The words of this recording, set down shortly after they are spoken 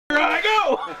I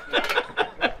go!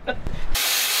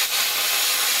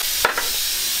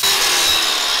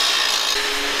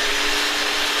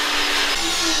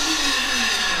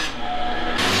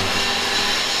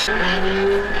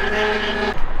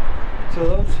 So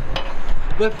those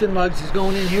lifting lugs is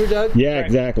going in here, Doug? Yeah,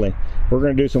 exactly. We're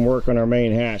going to do some work on our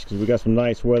main hatch because we got some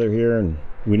nice weather here and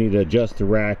we need to adjust the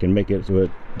rack and make it so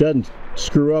it doesn't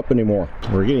screw up anymore.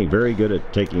 We're getting very good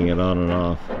at taking it on and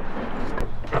off.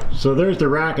 So there's the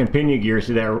rack and pinion gear.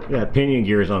 See that pinion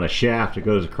gear is on a shaft that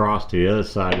goes across to the other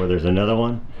side where there's another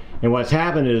one. And what's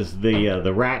happened is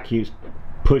the rack keeps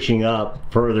pushing up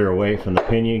further away from the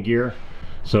pinion gear.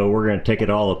 So we're going to take it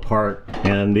all apart.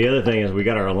 And the other thing is we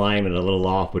got our alignment a little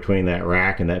off between that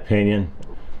rack and that pinion.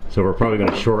 So we're probably going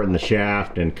to shorten the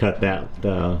shaft and cut that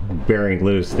bearing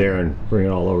loose there and bring it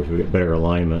all over so we get better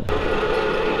alignment.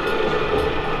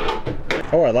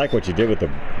 Oh, I like what you did with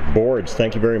the boards.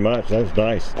 Thank you very much. That was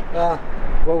nice.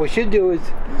 What we should do is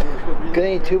get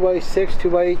any 2x6,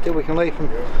 2x8 that we can lay from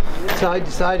side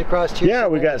to side across here. Yeah,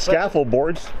 we got scaffold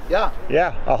boards. Yeah.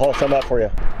 Yeah, I'll haul some up for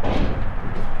you.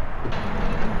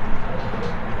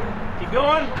 Keep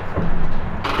going.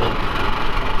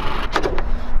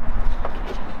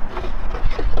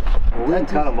 Well, we can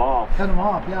cut them off. Cut them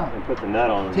off, yeah. And put the nut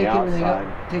on Take the everything outside.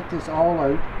 up, take this all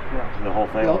out. Yeah, and the whole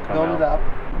thing will come build out. it up.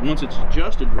 Once it's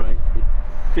adjusted right, it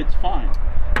fits fine.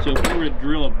 So if we were to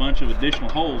drill a bunch of additional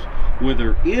holes where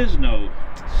there is no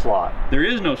slot,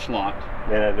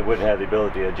 then it wouldn't have the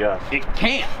ability to adjust. It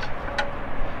can't.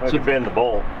 Well, so you bend the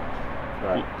bolt.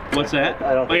 Right. What's that?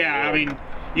 I don't think yeah, I mean,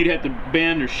 you'd have to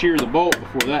bend or shear the bolt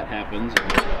before that happens.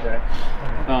 Okay.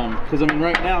 Because I mean,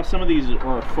 right now some of these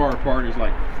are far apart as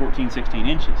like 14, 16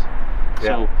 inches. Yeah.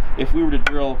 So if we were to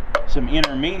drill some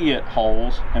intermediate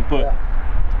holes and put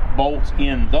bolts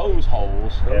in those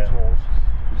holes,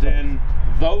 then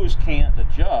those can't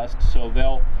adjust, so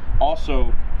they'll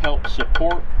also help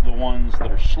support the ones that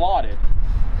are slotted.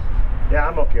 Yeah,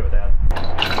 I'm okay with that.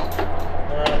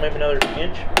 Maybe another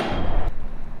inch.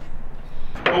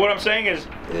 But what I'm saying is,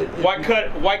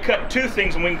 why cut two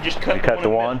things when we can just cut the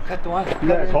one? Cut the one. You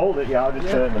guys hold it, yeah, I'll just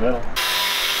put it in the middle.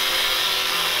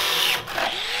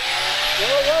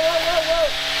 Whoa.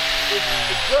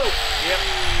 It's broke. Yep.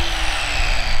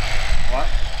 What?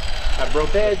 I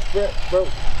broke it. Broke.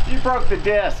 You broke the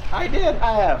disc. I did.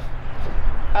 I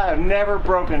have never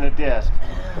broken a disc.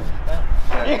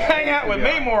 You hang out with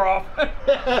me more often.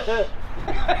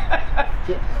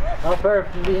 How far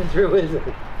from being through is it?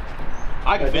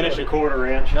 I can finish it. 1/4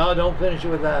 inch. No, don't finish it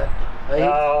with that.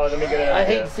 Let me get it. I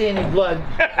hate seeing any blood.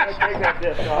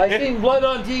 I seen blood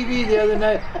on TV the other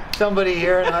night. Somebody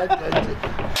here, and I'm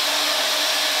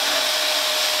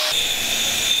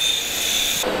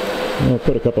gonna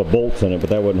put a couple of bolts in it, but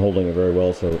that wasn't holding it very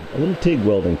well. So a little TIG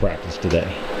welding practice today.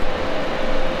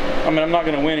 I mean, I'm not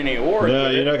going to win any awards. No,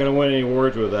 you're not going to win any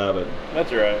awards with that, but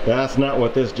that's right. That's not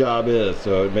what this job is,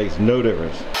 so it makes no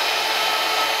difference.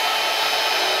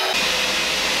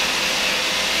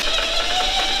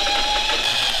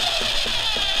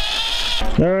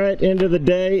 All right, end of the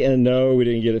day, and no, we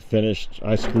didn't get it finished.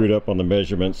 I screwed up on the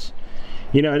measurements.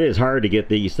 You know, it is hard to get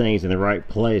these things in the right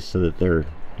place so that they're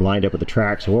lined up with the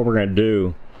track. So what we're going to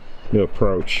do, new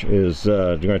approach, is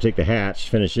we're going to take the hatch,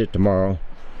 finish it tomorrow,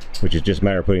 which is just a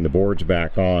matter of putting the boards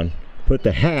back on. Put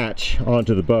the hatch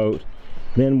onto the boat,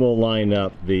 then we'll line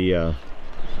up the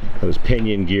those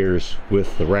pinion gears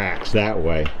with the racks that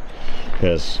way,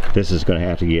 because this is going to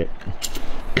have to get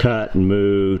cut and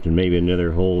moved and maybe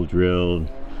another hole drilled.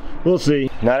 We'll see.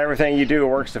 Not everything you do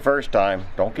works the first time.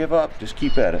 Don't give up, just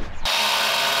keep at it.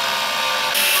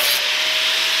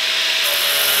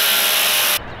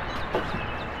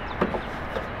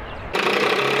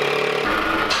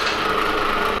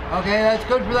 okay, that's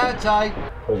good for that side.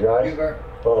 Close your eyes.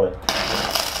 Pull it.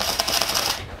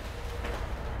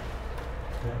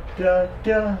 Da,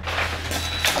 da.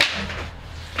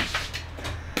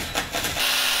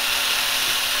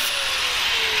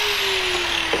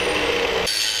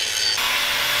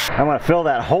 I'm going to fill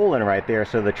that hole in right there,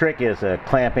 so the trick is to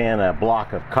clamp in a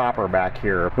block of copper back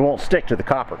here. It won't stick to the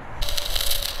copper.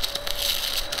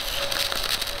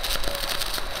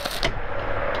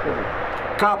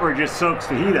 Copper just soaks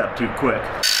the heat up too quick.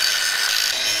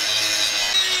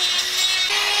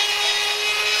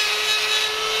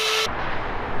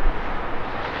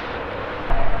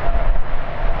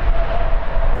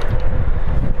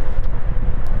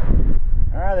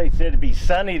 They said it'd be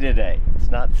sunny today. It's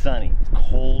not sunny. It's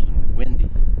cold and windy.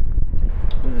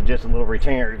 This is just a little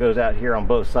retainer that goes out here on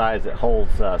both sides that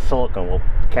holds silicone. We'll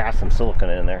cast some silicone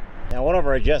in there. Now one of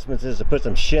our adjustments is to put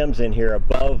some shims in here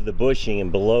above the bushing and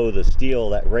below the steel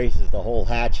that raises the whole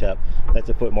hatch up. That's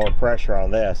to put more pressure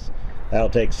on this. That'll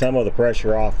take some of the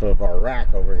pressure off of our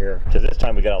rack over here. So this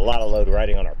time we got a lot of load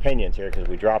riding on our pinions here because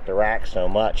we dropped the rack so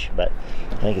much, but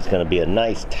I think it's going to be a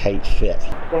nice tight fit.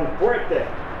 Going to break there.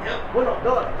 Yep. One up,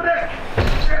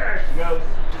 there she goes.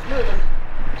 She's moving.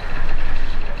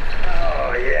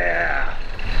 Oh yeah.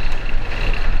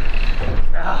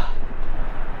 Ah.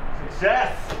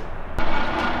 Success.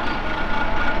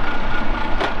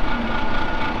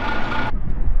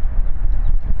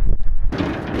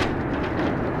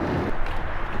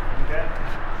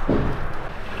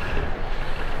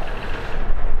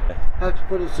 Have to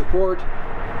put a support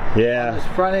on this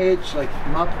front edge, like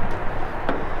come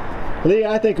up. Leigh,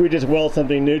 I think we just weld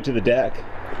something new to the deck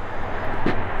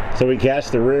so we catch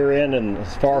the rear end and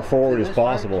as far forward as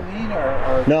possible.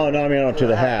 Or no, I mean onto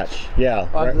the hatch. Yeah,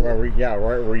 right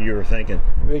where you were thinking.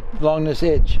 Right along this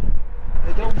edge.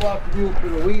 They don't block the view for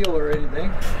the wheel or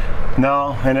anything.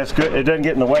 No, and it's good. It doesn't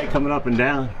get in the way coming up and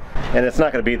down. And it's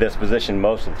not going to be this position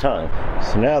most of the time.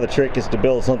 So now the trick is to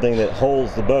build something that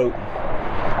holds the boat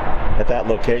at that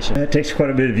location. That takes quite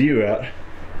a bit of view out.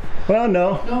 Well,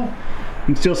 no. You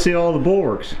can still see all the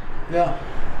bulwarks. Yeah.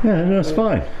 Yeah, no, it's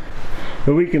fine.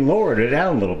 But we can lower it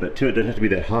down a little bit too. It doesn't have to be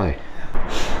that high.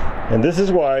 And this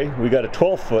is why we got a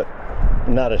 12-foot,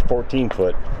 not a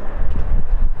 14-foot.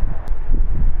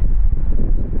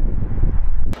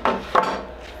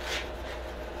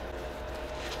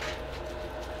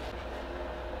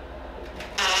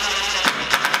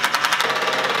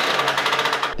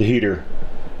 The heater,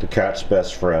 the cat's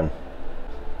best friend.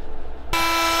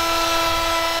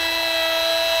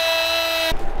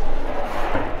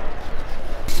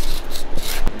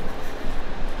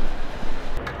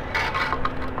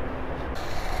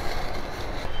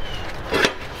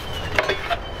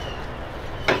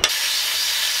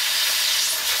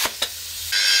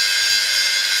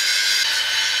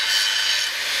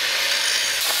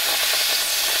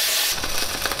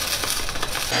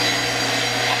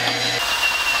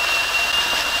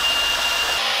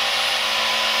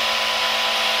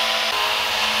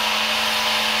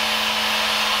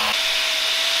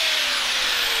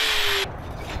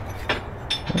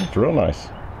 It's real nice.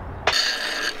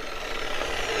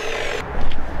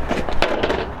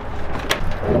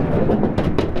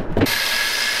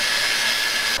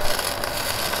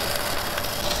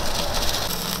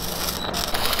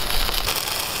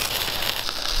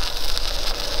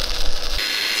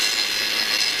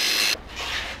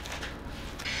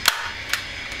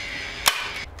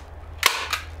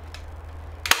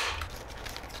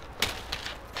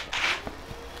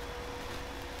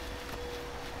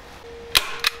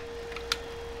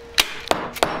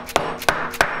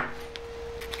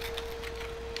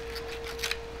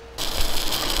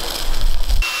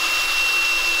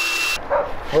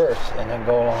 First, and then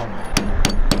go along.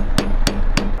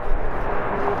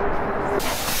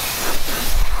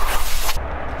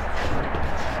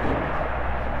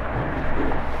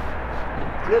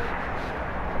 Good.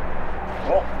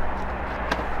 Cool.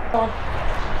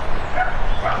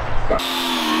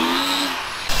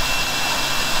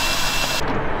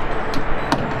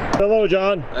 Hello,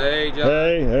 John. Hey, John.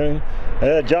 Hey.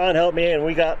 John helped me, and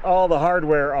we got all the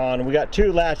hardware on. We got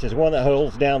two latches, one that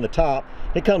holds down the top.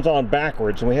 It comes on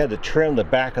backwards, and we had to trim the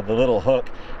back of the little hook,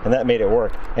 and that made it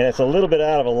work. And it's a little bit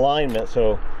out of alignment,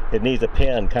 so it needs a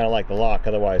pin, kind of like the lock.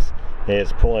 Otherwise,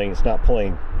 it's not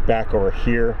pulling back over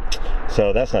here.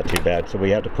 So that's not too bad. So we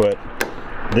have to put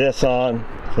this on,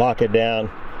 lock it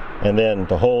down, and then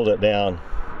to hold it down,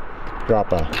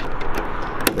 drop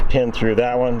the pin through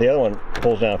that one. The other one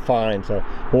pulls down fine. So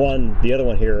the other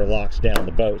one here locks down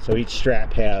the boat. So each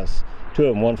strap has two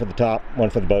of them, one for the top, one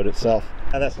for the boat itself.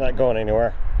 And that's not going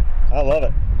anywhere. I love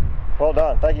it. Well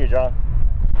done. Thank you, John.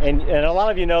 And a lot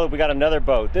of you know that we got another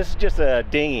boat. This is just a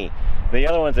dinghy. The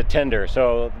other one's a tender.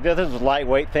 So this is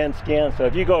lightweight, thin skin. So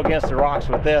if you go against the rocks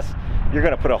with this, you're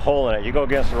going to put a hole in it. You go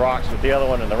against the rocks with the other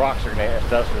one, and the rocks are going to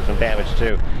suffer some damage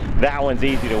too. That one's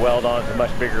easy to weld on. It's a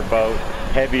much bigger boat,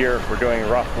 heavier for doing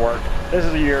rough work. This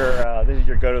is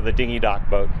your go to the dinghy dock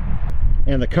boat.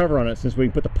 And the cover on it, since we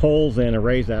can put the poles in and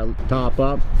raise that top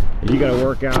up, if you got to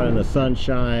work out in the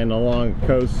sunshine along the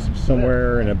coast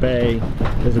somewhere in a bay,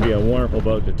 this would be a wonderful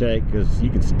boat to take because you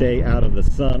can stay out of the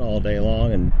sun all day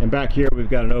long. And back here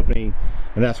we've got an opening,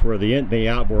 and that's where the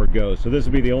outboard goes. So this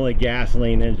will be the only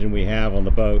gasoline engine we have on the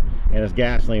boat, and this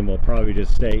gasoline will probably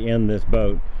just stay in this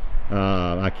boat.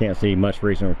 I can't see much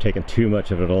reason for taking too much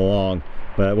of it along,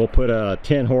 but we'll put a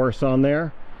 10 horse on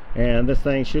there. And this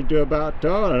thing should do about, I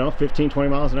don't know, 15-20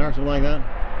 miles an hour, something like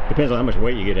that. Depends on how much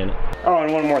weight you get in it. Oh,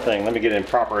 and one more thing. Let me get in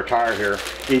proper attire here.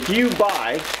 If you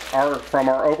buy from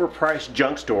our overpriced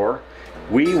junk store,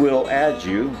 we will add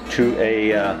you to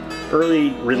a early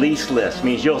release list.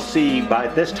 Means you'll see by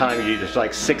this time there's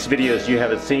like 6 videos you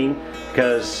haven't seen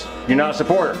because you're not a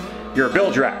supporter. You're a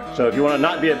bilge rat. So if you want to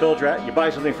not be a bilge rat, you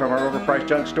buy something from our overpriced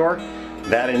junk store.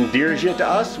 That endears you to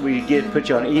us. We put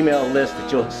you on an email list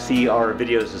that you'll see our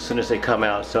videos as soon as they come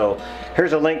out. So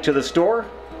here's a link to the store.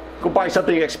 Go buy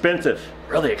something expensive,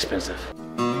 really expensive.